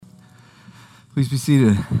Please be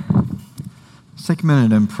seated. Let's take a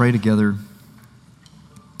minute and pray together.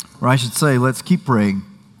 Or I should say, let's keep praying.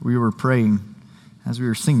 We were praying as we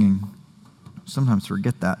were singing. Sometimes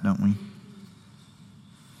forget that, don't we?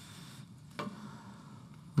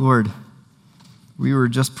 Lord, we were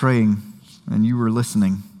just praying and you were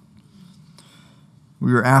listening.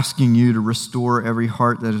 We were asking you to restore every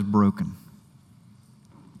heart that is broken.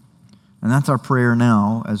 And that's our prayer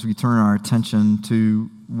now as we turn our attention to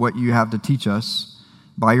what you have to teach us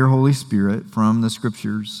by your Holy Spirit from the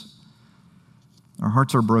Scriptures. Our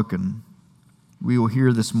hearts are broken. We will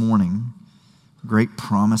hear this morning great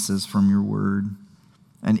promises from your word,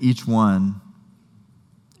 and each one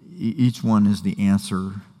is the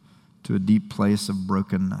answer to a deep place of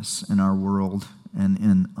brokenness in our world and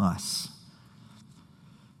in us.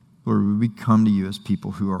 Lord, we come to you as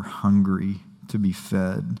people who are hungry to be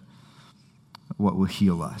fed what will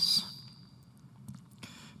heal us.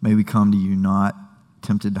 May we come to you not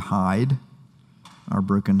tempted to hide our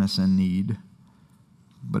brokenness and need,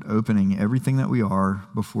 but opening everything that we are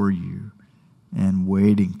before you and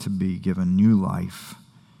waiting to be given new life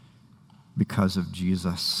because of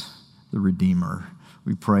Jesus, the Redeemer.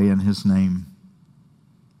 We pray in his name.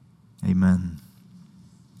 Amen.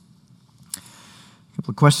 A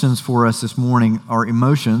couple of questions for us this morning. Are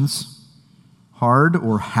emotions hard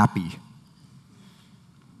or happy?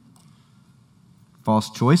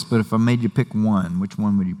 False choice, but if I made you pick one, which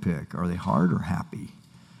one would you pick? Are they hard or happy?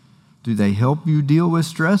 Do they help you deal with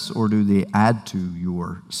stress or do they add to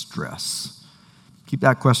your stress? Keep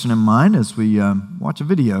that question in mind as we watch a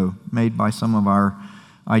video made by some of our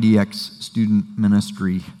IDX student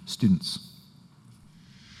ministry students.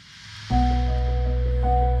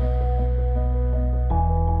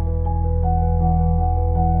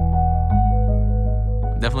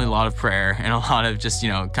 Definitely a lot of prayer and a lot of just,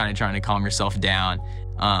 kind of trying to calm yourself down.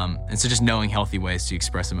 And so just knowing healthy ways to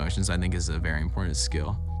express emotions, I think, is a very important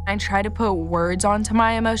skill. I try to put words onto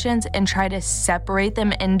my emotions and try to separate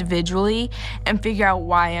them individually and figure out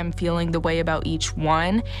why I'm feeling the way about each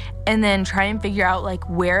one, and then try and figure out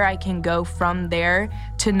where I can go from there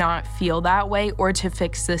to not feel that way or to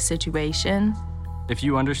fix the situation. If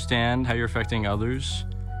you understand how you're affecting others,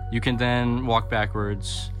 you can then walk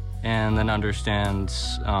backwards and then understand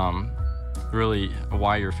really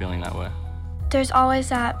why you're feeling that way. There's always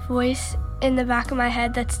that voice in the back of my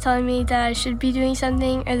head that's telling me that I should be doing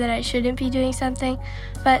something or that I shouldn't be doing something.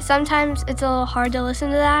 But sometimes it's a little hard to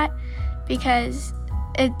listen to that because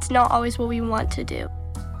it's not always what we want to do.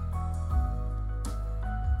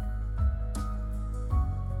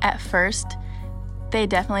 At first, they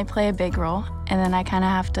definitely play a big role, and then I kind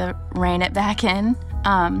of have to rein it back in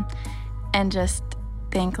and just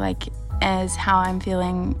think is how I'm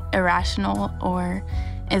feeling irrational, or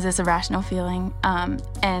is this a rational feeling?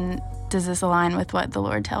 And does this align with what the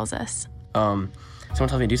Lord tells us? Someone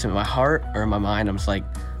tells me to do something in my heart or in my mind, I'm just I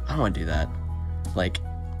don't want to do that.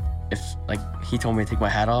 If he told me to take my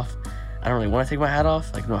hat off, I don't really want to take my hat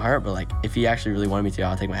off, in my heart, but if he actually really wanted me to,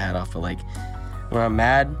 I'll take my hat off. But when I'm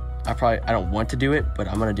mad, I don't want to do it, but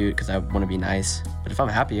I'm going to do it because I want to be nice. But if I'm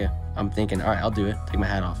happy, I'm thinking, all right, I'll do it, take my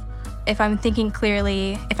hat off. If I'm thinking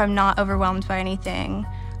clearly, if I'm not overwhelmed by anything,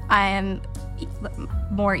 I am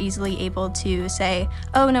more easily able to say,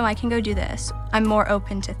 oh no, I can go do this. I'm more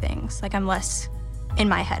open to things. I'm less in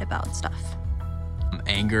my head about stuff.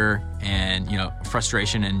 Anger and,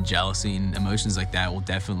 frustration and jealousy and emotions like that will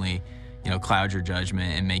definitely, cloud your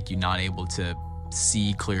judgment and make you not able to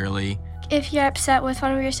see clearly. If you're upset with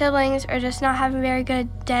one of your siblings or just not having a very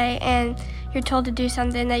good day and you're told to do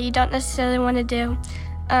something that you don't necessarily want to do,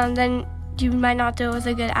 then you might not do it with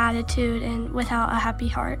a good attitude and without a happy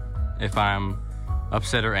heart. If I'm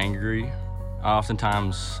upset or angry,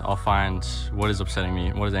 oftentimes I'll find what is upsetting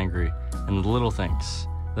me, what is angry, and the little things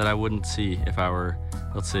that I wouldn't see if I were,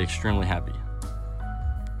 let's say, extremely happy.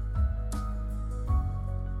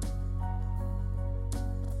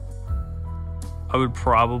 I would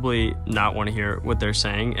probably not want to hear what they're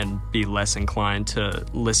saying and be less inclined to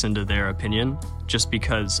listen to their opinion, just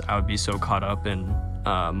because I would be so caught up in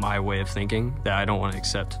my way of thinking that I don't want to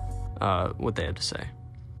accept what they have to say.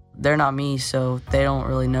 They're not me, so they don't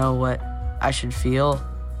really know what I should feel.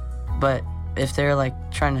 But if they're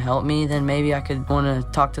trying to help me, then maybe I could want to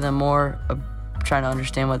talk to them more, trying to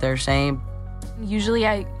understand what they're saying. Usually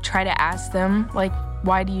I try to ask them,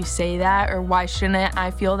 why do you say that, or why shouldn't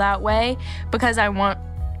I feel that way? Because I want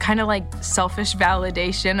kind of selfish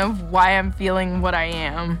validation of why I'm feeling what I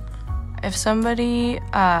am. If somebody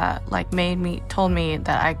told me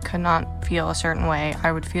that I could not feel a certain way,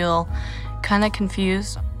 I would feel kind of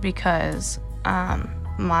confused because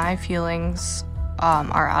my feelings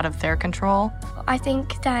are out of their control. I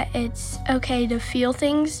think that it's okay to feel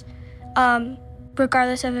things,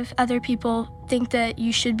 regardless of if other people think that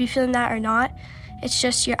you should be feeling that or not. It's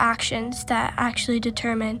just your actions that actually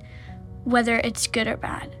determine whether it's good or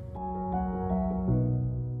bad.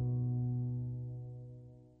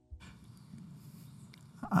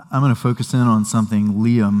 I'm going to focus in on something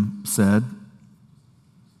Liam said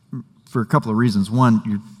for a couple of reasons.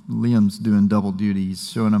 One, Liam's doing double duty. He's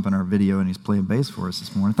showing up in our video and he's playing bass for us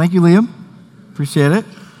this morning. Thank you, Liam. Appreciate it.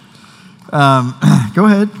 Go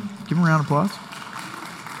ahead. Give him a round of applause.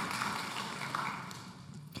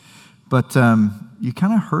 But you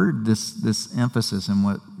kind of heard this emphasis in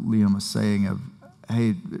what Liam was saying of,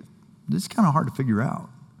 hey, this is kind of hard to figure out.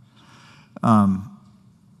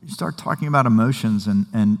 You start talking about emotions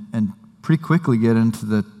and pretty quickly get into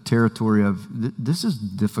the territory of this is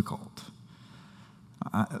difficult.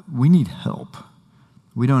 We need help.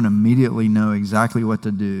 We don't immediately know exactly what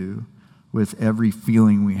to do with every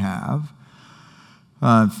feeling we have.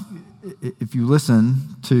 If you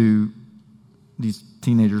listen to these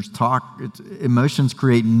teenagers talk, emotions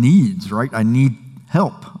create needs, right? I need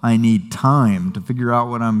help. I need time to figure out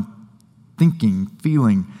what I'm thinking,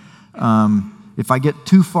 feeling. If I get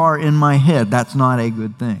too far in my head, that's not a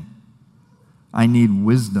good thing. I need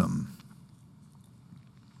wisdom.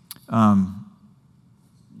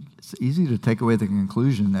 It's easy to take away the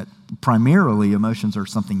conclusion that primarily emotions are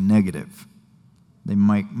something negative. They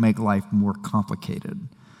might make life more complicated.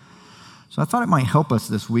 So I thought it might help us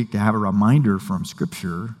this week to have a reminder from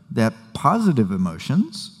Scripture that positive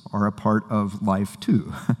emotions are a part of life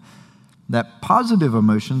too. That positive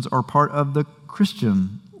emotions are part of the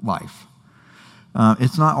Christian life.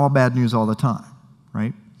 It's not all bad news all the time,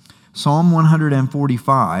 right? Psalm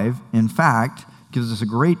 145, in fact, gives us a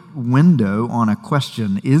great window on a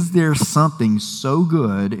question. Is there something so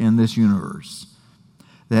good in this universe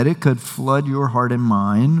that it could flood your heart and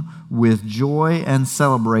mind with joy and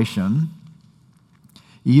celebration,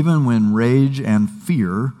 even when rage and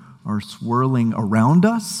fear are swirling around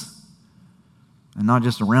us? And not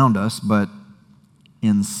just around us, but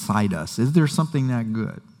inside us. Is there something that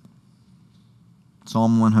good?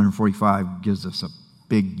 Psalm 145 gives us a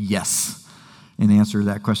big yes in answer to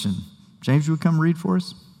that question. James, would you come read for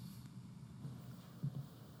us?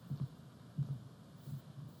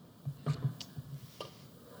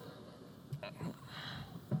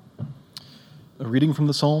 A reading from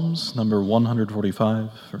the Psalms, number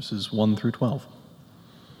 145, verses 1 through 12.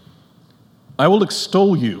 I will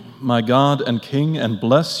extol you, my God and King, and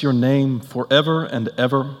bless your name forever and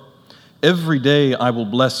ever. Every day I will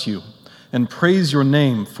bless you and praise your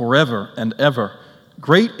name forever and ever.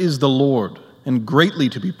 Great is the Lord, and greatly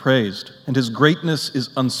to be praised, and his greatness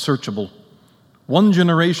is unsearchable. One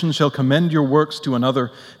generation shall commend your works to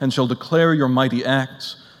another, and shall declare your mighty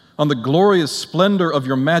acts. On the glorious splendor of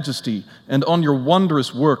your majesty, and on your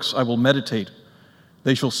wondrous works I will meditate.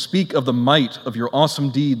 They shall speak of the might of your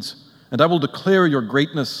awesome deeds, and I will declare your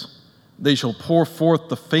greatness. They shall pour forth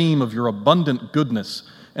the fame of your abundant goodness,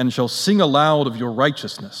 and shall sing aloud of your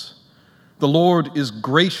righteousness. The Lord is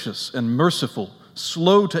gracious and merciful,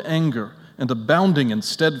 slow to anger, and abounding in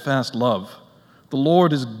steadfast love. The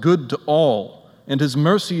Lord is good to all, and his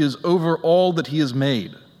mercy is over all that he has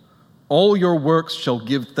made. All your works shall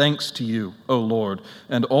give thanks to you, O Lord,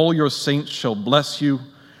 and all your saints shall bless you.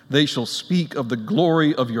 They shall speak of the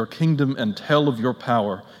glory of your kingdom and tell of your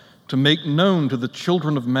power, to make known to the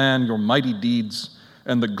children of man your mighty deeds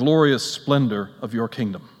and the glorious splendor of your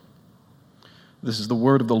kingdom. This is the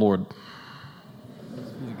word of the Lord.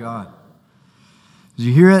 Praise God. Did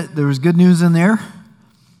you hear it? There was good news in there.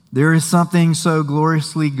 There is something so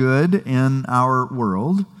gloriously good in our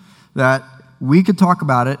world that we could talk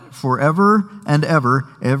about it forever and ever,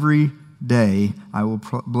 every day. I will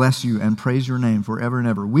bless you and praise your name forever and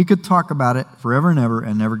ever. We could talk about it forever and ever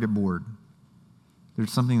and never get bored.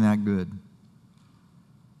 There's something that good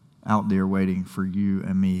out there waiting for you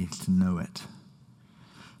and me to know it.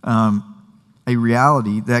 A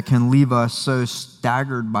reality that can leave us so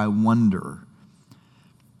staggered by wonder.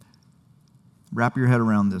 Wrap your head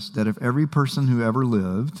around this, that if every person who ever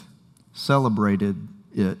lived celebrated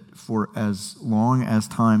it for as long as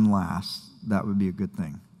time lasts, that would be a good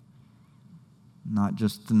thing. Not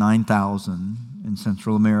just the 9,000 in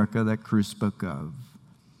Central America that Cruz spoke of,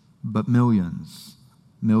 but millions,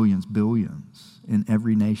 billions in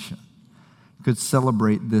every nation could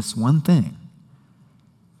celebrate this one thing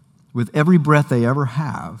with every breath they ever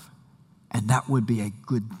have, and that would be a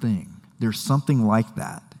good thing. There's something like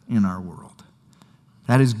that in our world.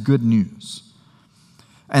 That is good news.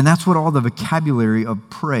 And that's what all the vocabulary of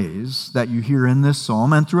praise that you hear in this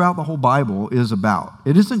psalm and throughout the whole Bible is about.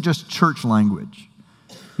 It isn't just church language.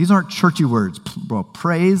 These aren't churchy words. Well,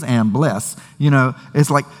 praise and bless. It's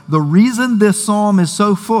like the reason this psalm is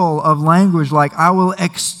so full of language like, I will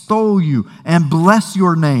extol you and bless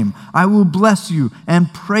your name. I will bless you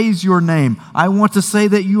and praise your name. I want to say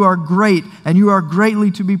that you are great and you are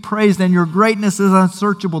greatly to be praised and your greatness is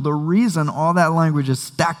unsearchable. The reason all that language is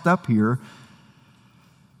stacked up here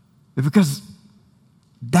is because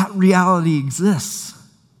that reality exists.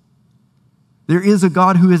 There is a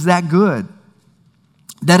God who is that good,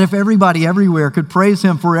 that if everybody everywhere could praise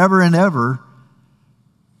him forever and ever,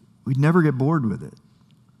 we'd never get bored with it.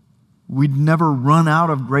 We'd never run out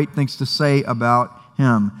of great things to say about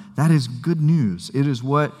him. That is good news. It is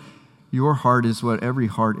what your heart is, what every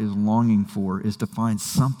heart is longing for, is to find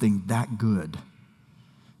something that good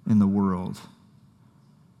in the world.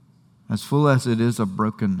 As full as it is of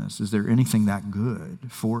brokenness, is there anything that good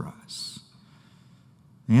for us?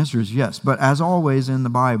 The answer is yes. But as always in the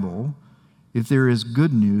Bible, if there is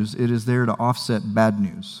good news, it is there to offset bad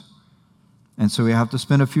news. And so we have to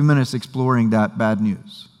spend a few minutes exploring that bad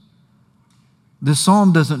news. This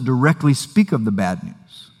psalm doesn't directly speak of the bad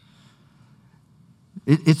news.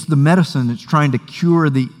 It's the medicine that's trying to cure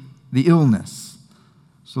the illness.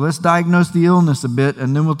 So let's diagnose the illness a bit,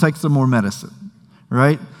 and then we'll take some more medicine,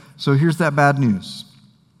 right? So here's that bad news.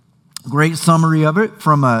 Great summary of it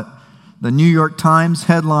from the New York Times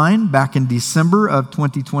headline back in December of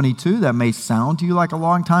 2022. That may sound to you like a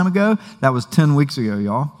long time ago. That was 10 weeks ago,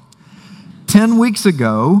 y'all. 10 weeks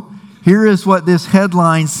ago, here is what this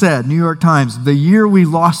headline said, New York Times, the year we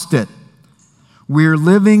lost it. We're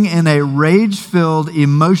living in a rage-filled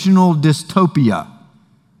emotional dystopia.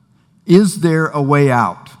 Is there a way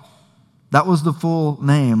out? That was the full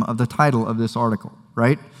name of the title of this article,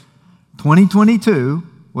 right? 2022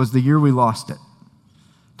 was the year we lost it.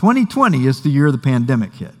 2020 is the year the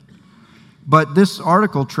pandemic hit. But this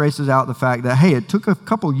article traces out the fact that, hey, it took a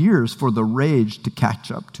couple years for the rage to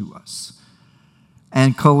catch up to us.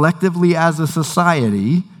 And collectively as a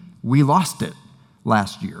society, we lost it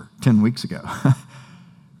last year, 10 weeks ago.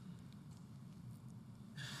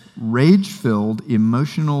 Rage-filled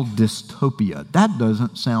emotional dystopia. That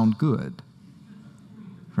doesn't sound good,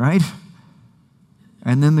 right?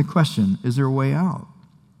 And then the question, is there a way out?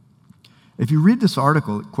 If you read this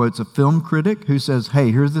article, it quotes a film critic who says,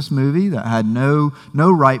 hey, here's this movie that had no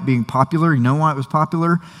right being popular. You know why it was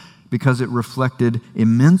popular? Because it reflected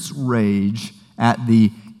immense rage at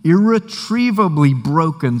the irretrievably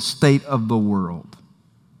broken state of the world.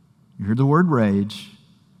 You hear the word rage,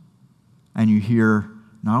 and you hear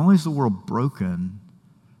not only is the world broken,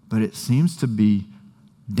 but it seems to be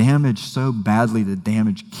damaged so badly the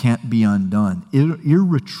damage can't be undone.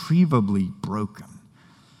 Irretrievably broken.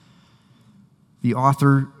 The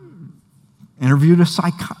author interviewed a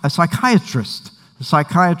psychiatrist. The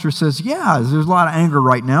psychiatrist says, yeah, there's a lot of anger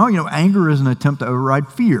right now. Anger is an attempt to override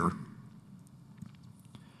fear.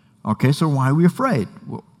 Okay, so why are we afraid?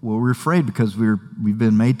 Well, we're afraid because we've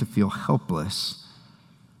been made to feel helpless.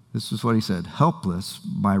 This is what he said, helpless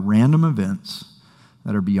by random events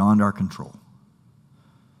that are beyond our control.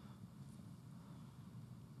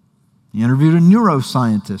 He interviewed a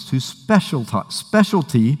neuroscientist whose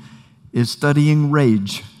specialty is studying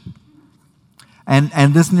rage.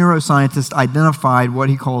 And this neuroscientist identified what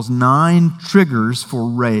he calls 9 triggers for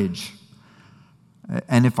rage.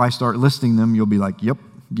 And if I start listing them, you'll be like, yep,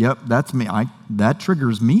 that's me. That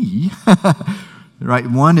triggers me. Right?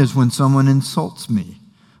 One is when someone insults me.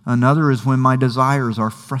 Another is when my desires are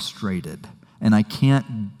frustrated and I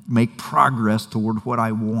can't make progress toward what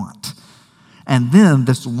I want. And then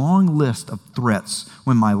this long list of threats.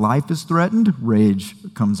 When my life is threatened, rage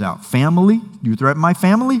comes out. Family, you threaten my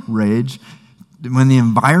family, rage. When the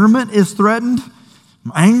environment is threatened,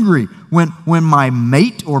 I'm angry. When my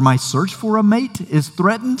mate or my search for a mate is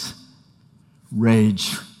threatened,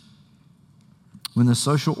 rage. When the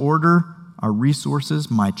social order, our resources,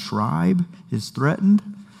 my tribe is threatened,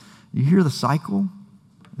 you hear the cycle?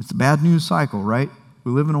 It's a bad news cycle, right?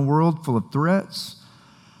 We live in a world full of threats.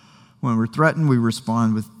 When we're threatened, we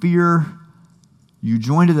respond with fear. You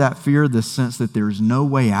join to that fear the sense that there is no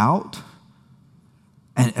way out,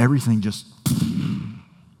 and everything just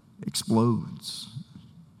explodes.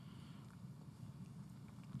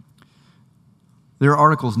 There are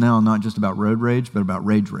articles now not just about road rage, but about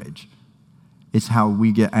rage. It's how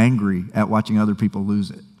we get angry at watching other people lose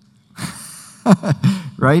it.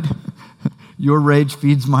 Right? Your rage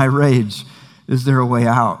feeds my rage. Is there a way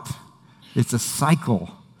out? It's a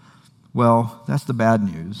cycle. Well, that's the bad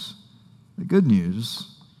news. The good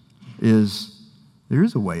news is There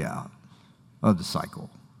is a way out of the cycle.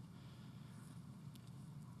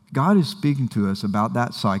 God is speaking to us about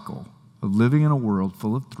that cycle of living in a world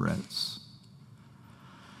full of threats.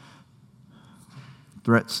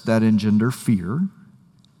 Threats that engender fear.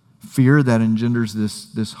 Fear that engenders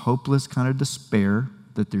this hopeless kind of despair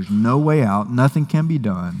that there's no way out, nothing can be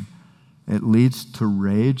done. It leads to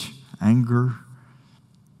rage, anger,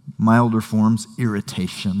 milder forms,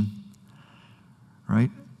 irritation, right?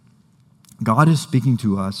 God is speaking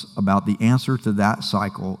to us about the answer to that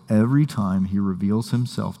cycle every time he reveals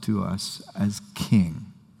himself to us as king.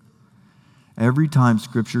 Every time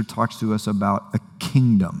Scripture talks to us about a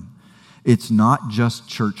kingdom, it's not just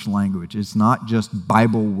church language. It's not just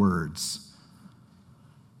Bible words.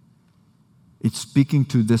 It's speaking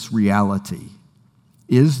to this reality.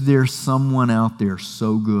 Is there someone out there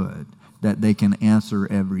so good that they can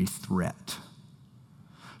answer every threat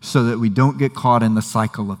so that we don't get caught in the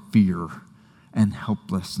cycle of fear and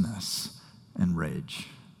helplessness and rage?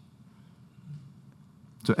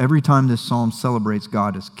 So every time this psalm celebrates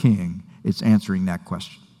God as king, it's answering that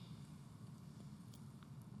question.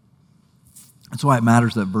 That's why it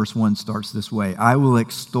matters that verse 1 starts this way. I will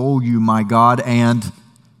extol you, my God and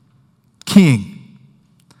King,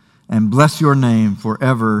 and bless your name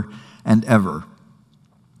forever and ever.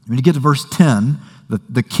 When you get to verse 10,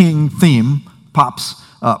 the king theme pops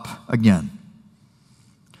up again.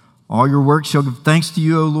 All your works shall give thanks to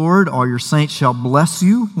you, O Lord. All your saints shall bless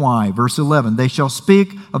you. Why? Verse 11, they shall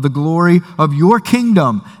speak of the glory of your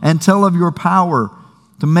kingdom and tell of your power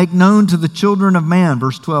to make known to the children of man.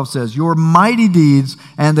 Verse 12 says, your mighty deeds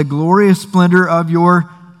and the glorious splendor of your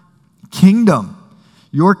kingdom.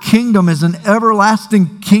 Your kingdom is an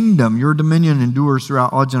everlasting kingdom. Your dominion endures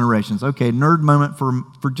throughout all generations. Okay, nerd moment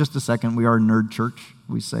for just a second. We are a nerd church,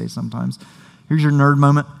 we say sometimes. Here's your nerd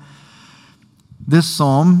moment. This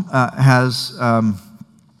psalm has,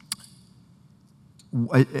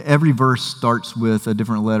 every verse starts with a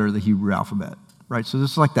different letter of the Hebrew alphabet, right? So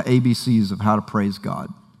this is like the ABCs of how to praise God.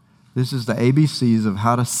 This is the ABCs of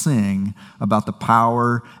how to sing about the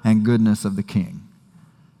power and goodness of the King.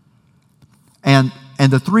 And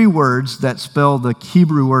the three words that spell the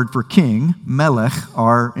Hebrew word for king, melech,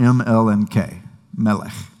 are M-L-N-K,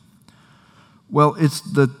 melech. Well, it's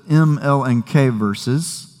the M-L-N-K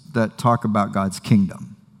verses that talk about God's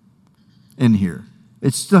kingdom in here.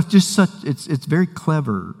 It's just such, it's very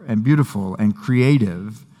clever and beautiful and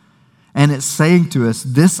creative. And it's saying to us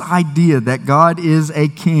this idea that God is a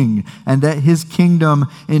king and that his kingdom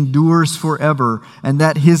endures forever and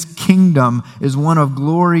that his kingdom is one of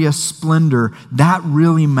glorious splendor. That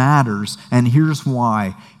really matters. And here's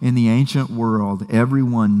why. In the ancient world,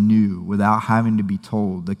 everyone knew without having to be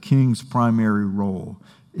told the king's primary role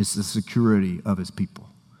is the security of his people.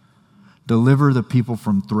 Deliver the people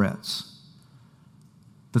from threats.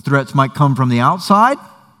 The threats might come from the outside,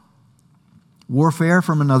 warfare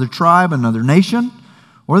from another tribe, another nation,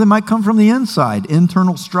 or they might come from the inside,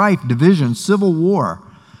 internal strife, division, civil war.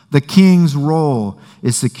 The king's role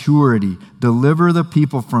is security. Deliver the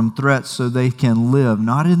people from threats so they can live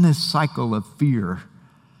not in this cycle of fear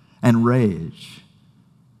and rage,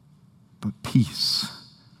 but peace,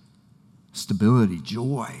 stability,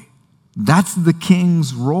 joy. That's the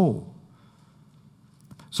king's role.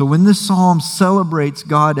 So when this psalm celebrates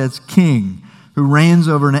God as king, who reigns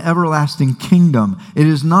over an everlasting kingdom, it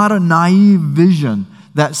is not a naive vision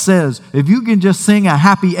that says, if you can just sing a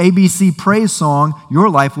happy ABC praise song, your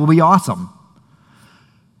life will be awesome.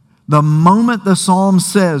 The moment the psalm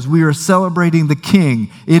says we are celebrating the king,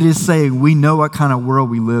 it is saying we know what kind of world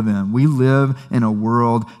we live in. We live in a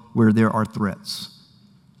world where there are threats.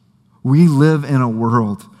 We live in a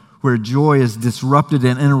world where joy is disrupted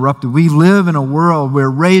and interrupted. We live in a world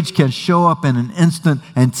where rage can show up in an instant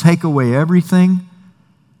and take away everything.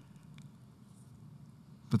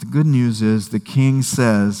 But the good news is the king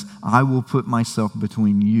says, I will put myself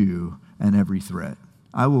between you and every threat.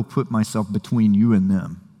 I will put myself between you and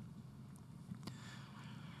them.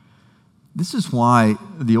 This is why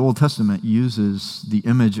the Old Testament uses the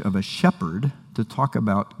image of a shepherd to talk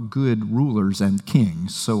about good rulers and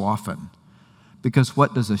kings so often. Because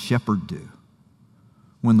what does a shepherd do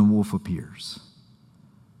when the wolf appears?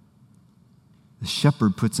 The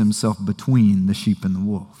shepherd puts himself between the sheep and the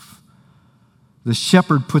wolf. The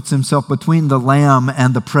shepherd puts himself between the lamb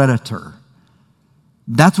and the predator.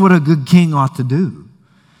 That's what a good king ought to do.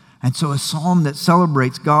 And so a psalm that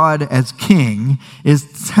celebrates God as king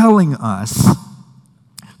is telling us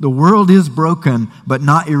the world is broken, but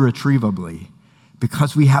not irretrievably,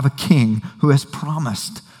 because we have a king who has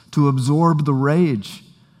promised to absorb the rage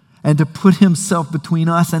and to put himself between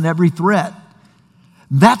us and every threat.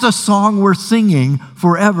 That's a song we're singing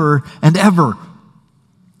forever and ever.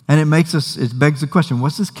 And it begs the question,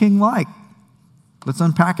 what's this king like? Let's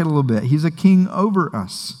unpack it a little bit. He's a king over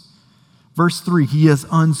us. Verse 3, he is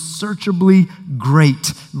unsearchably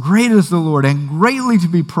great. Great is the Lord and greatly to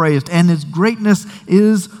be praised, and his greatness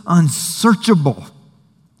is unsearchable.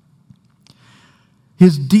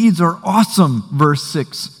 His deeds are awesome, verse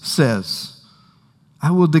 6 says. I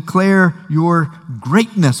will declare your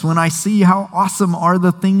greatness when I see how awesome are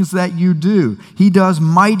the things that you do. He does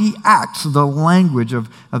mighty acts. The language of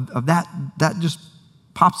that just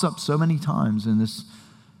pops up so many times in this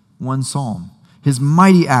one psalm. His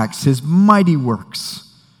mighty acts, his mighty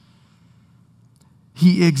works.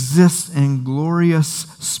 He exists in glorious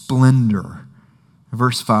splendor.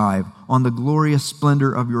 Verse 5, on the glorious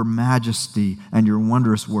splendor of your majesty and your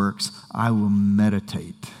wondrous works, I will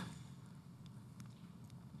meditate.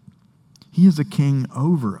 He is a king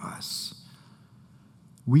over us.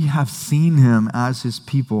 We have seen him as his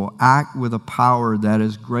people act with a power that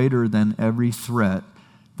is greater than every threat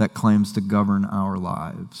that claims to govern our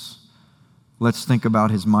lives. Let's think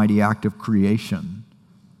about his mighty act of creation.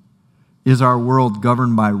 Is our world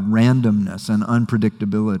governed by randomness and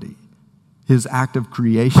unpredictability? His act of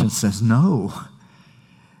creation says no.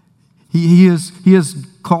 He has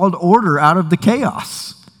called order out of the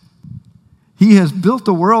chaos. He has built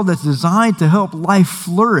a world that's designed to help life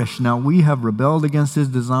flourish. Now, we have rebelled against his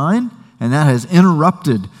design, and that has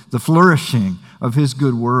interrupted the flourishing of his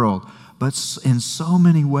good world. But in so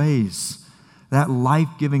many ways, that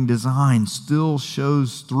life-giving design still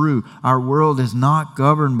shows through. Our world is not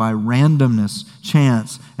governed by randomness,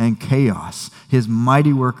 chance, and chaos. His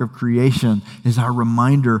mighty work of creation is our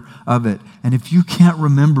reminder of it. And if you can't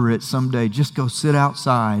remember it someday, just go sit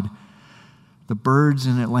outside. The birds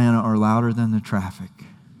in Atlanta are louder than the traffic.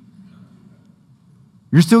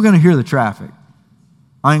 You're still going to hear the traffic.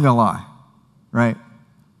 I ain't going to lie, right?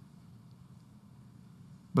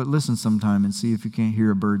 But listen sometime and see if you can't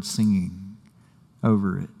hear a bird singing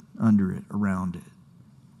over it, under it, around it.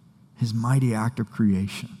 His mighty act of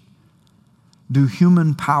creation. Do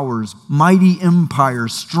human powers, mighty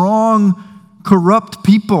empires, strong, corrupt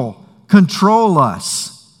people control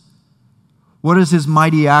us? What does his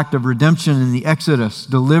mighty act of redemption in the Exodus,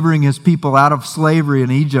 delivering his people out of slavery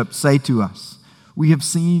in Egypt, say to us? We have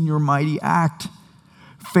seen your mighty act.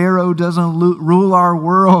 Pharaoh doesn't rule our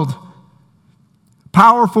world.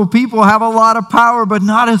 Powerful people have a lot of power, but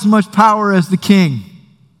not as much power as the king.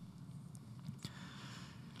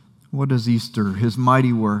 What does Easter, his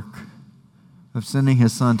mighty work of sending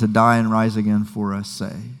his son to die and rise again for us,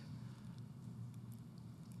 say?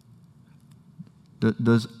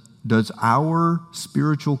 Does our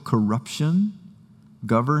spiritual corruption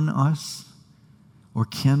govern us, or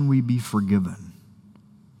can we be forgiven?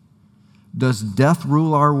 Does death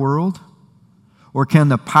rule our world, or can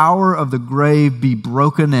the power of the grave be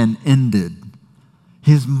broken and ended?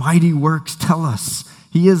 His mighty works tell us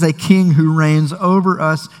he is a king who reigns over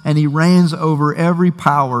us, and he reigns over every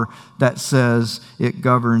power that says it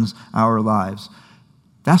governs our lives.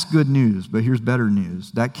 That's good news, but here's better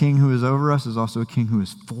news. That king who is over us is also a king who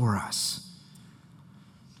is for us.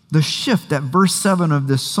 The shift at verse 7 of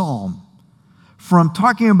this psalm, from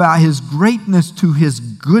talking about his greatness to his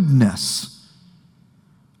goodness.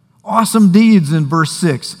 Awesome deeds in verse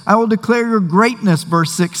 6. I will declare your greatness,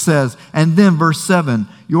 verse 6 says. And then verse 7,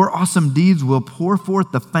 your awesome deeds will pour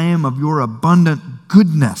forth the fame of your abundant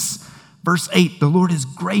goodness. Verse 8, the Lord is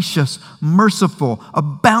gracious, merciful,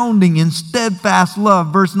 abounding in steadfast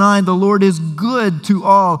love. Verse 9, the Lord is good to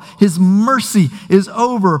all. His mercy is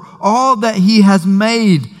over all that he has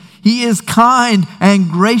made. He is kind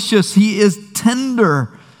and gracious. He is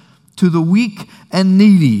tender to the weak and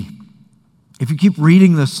needy. If you keep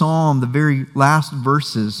reading the psalm, the very last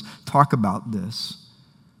verses talk about this.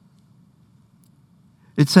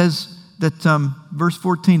 It says that verse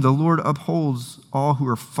 14, the Lord upholds all who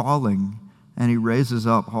are falling, and he raises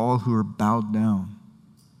up all who are bowed down.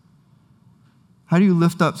 How do you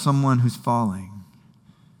lift up someone who's falling?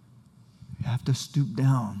 You have to stoop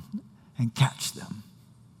down and catch them.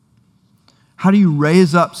 How do you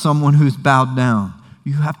raise up someone who's bowed down?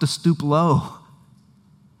 You have to stoop low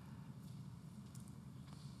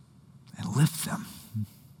and lift them.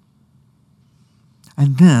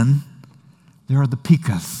 And then there are the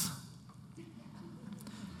pikas.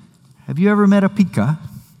 Have you ever met a pika?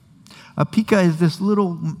 A pika is this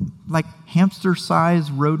little, like,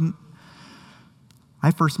 hamster-sized rodent.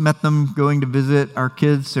 I first met them going to visit our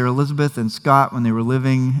kids, Sarah Elizabeth and Scott, when they were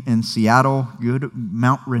living in Seattle,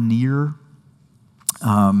 Mount Rainier.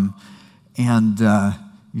 You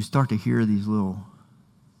start to hear these little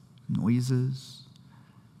noises.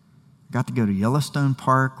 I got to go to Yellowstone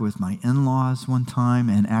Park with my in-laws one time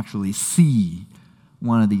and actually see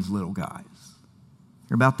one of these little guys.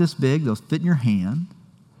 They're about this big. They'll fit in your hand.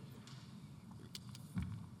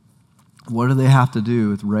 What do they have to do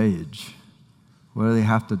with rage? What do they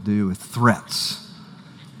have to do with threats?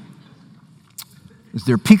 Is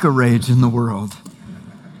there pika rage in the world?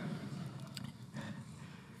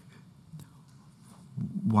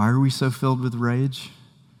 Why are we so filled with rage?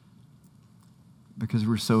 Because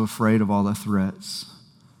we're so afraid of all the threats,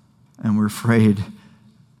 and we're afraid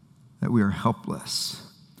that we are helpless.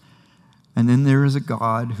 And then there is a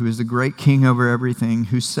God who is the great king over everything,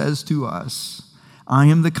 who says to us, I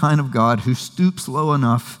am the kind of God who stoops low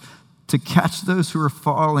enough to catch those who are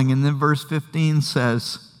falling. And then verse 16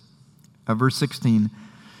 says,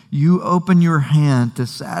 you open your hand to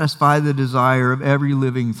satisfy the desire of every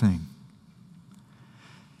living thing.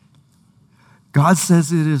 God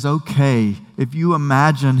says it is okay if you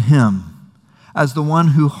imagine him as the one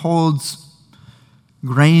who holds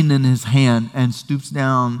grain in his hand and stoops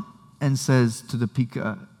down and says to the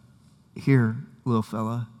pika, here, little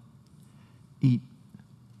fella, eat.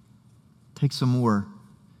 Take some more.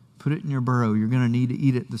 Put it in your burrow. You're going to need to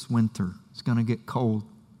eat it this winter. It's going to get cold.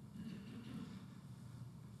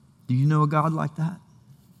 Do you know a God like that?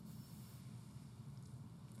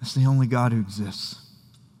 That's the only God who exists.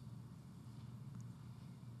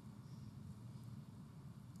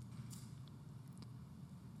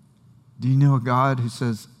 Do you know a God who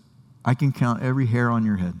says, I can count every hair on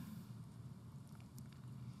your head,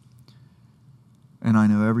 and I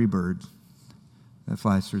know every bird that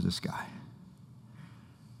flies through the sky?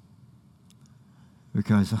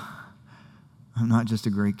 Because I'm not just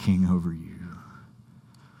a great king over you.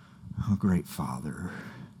 I'm a great father,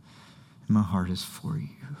 and my heart is for you.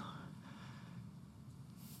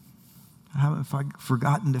 I haven't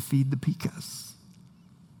forgotten to feed the pikas.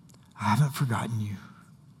 I haven't forgotten you.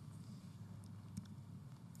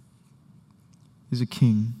 He's a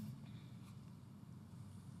king.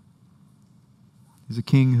 He's a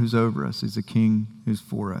king who's over us. He's a king who's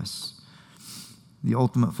for us. The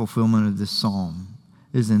ultimate fulfillment of this psalm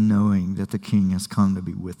is in knowing that the king has come to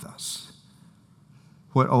be with us.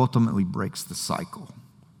 What ultimately breaks the cycle?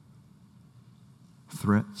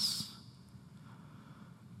 Threats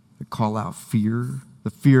that call out fear. The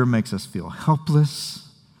fear makes us feel helpless.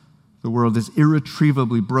 The world is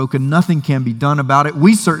irretrievably broken. Nothing can be done about it.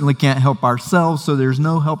 We certainly can't help ourselves, so there's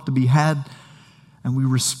no help to be had. And we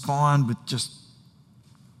respond with just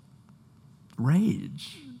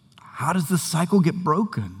rage. How does the cycle get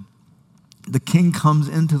broken? The king comes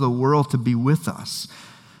into the world to be with us.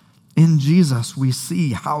 In Jesus, we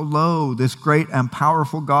see how low this great and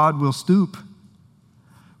powerful God will stoop.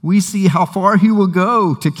 We see how far he will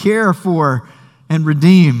go to care for and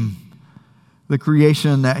redeem the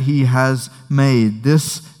creation that he has made.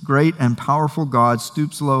 This great and powerful God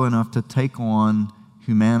stoops low enough to take on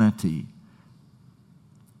humanity.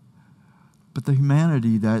 But the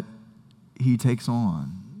humanity that he takes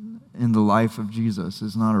on in the life of Jesus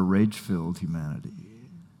is not a rage-filled humanity.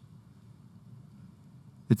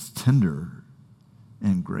 It's tender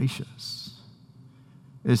and gracious.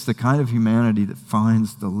 It's the kind of humanity that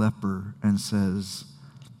finds the leper and says,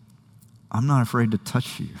 I'm not afraid to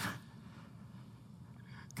touch you,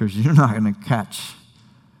 because you're not going to catch,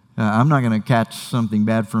 I'm not going to catch something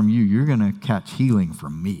bad from you. You're going to catch healing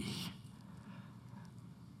from me.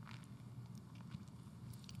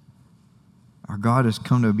 Our God has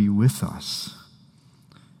come to be with us.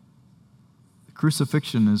 The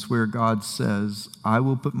crucifixion is where God says, I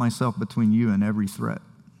will put myself between you and every threat.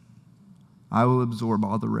 I will absorb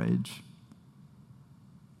all the rage.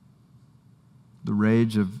 The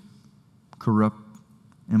rage of corrupt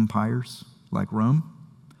empires like Rome.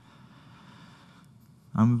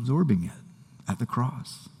 I'm absorbing it at the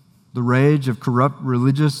cross. The rage of corrupt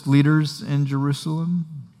religious leaders in Jerusalem.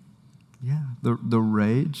 Yeah, the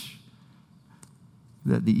rage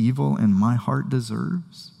that the evil in my heart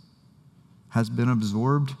deserves has been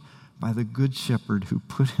absorbed by the good shepherd who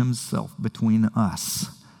put himself between us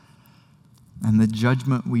and the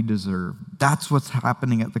judgment we deserve. That's what's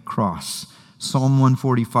happening at the cross. Psalm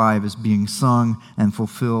 145 is being sung and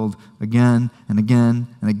fulfilled again and again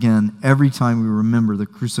and again every time we remember the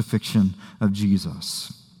crucifixion of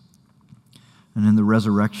Jesus. And in the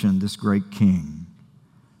resurrection, this great king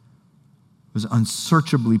was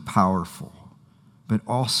unsearchably powerful, but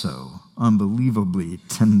also unbelievably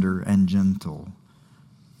tender and gentle.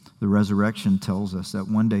 The resurrection tells us that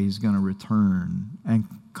one day he's going to return and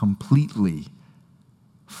completely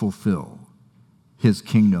fulfill his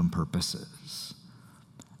kingdom purposes.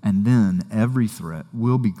 And then every threat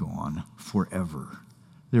will be gone forever.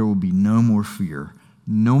 there will be no more fear,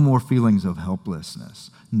 no more feelings of helplessness,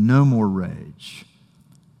 no more rage.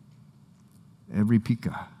 Every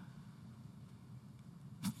pika,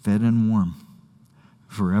 fed and warm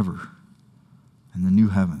forever in the new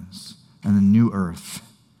heavens and the new earth.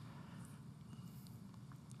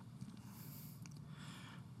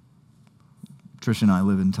 Trish and I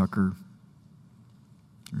live in Tucker.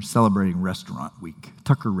 We're celebrating Restaurant Week,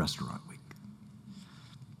 Tucker Restaurant Week.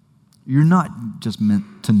 You're not just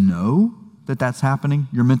meant to know that that's happening.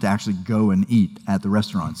 You're meant to actually go and eat at the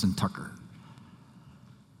restaurants in Tucker.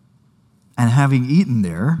 And having eaten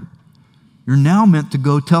there, you're now meant to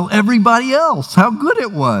go tell everybody else how good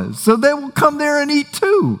it was, so they will come there and eat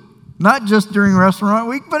too. Not just during Restaurant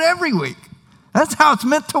Week, but every week. That's how it's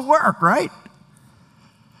meant to work, right?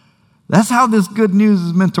 That's how this good news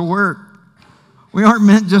is meant to work. We aren't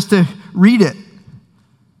meant just to read it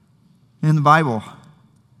in the Bible.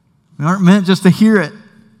 We aren't meant just to hear it,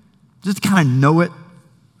 just to kind of know it,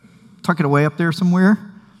 tuck it away up there somewhere.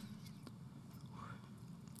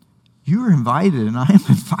 You are invited, and I am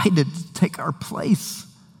invited to take our place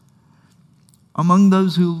among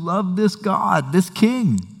those who love this God, this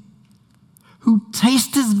King, who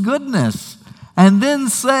taste his goodness and then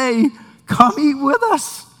say, come eat with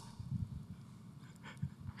us.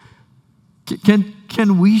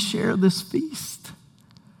 Can we share this feast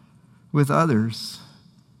with others?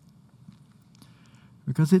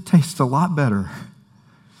 Because it tastes a lot better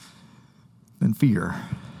than fear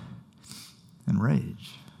and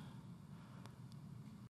rage.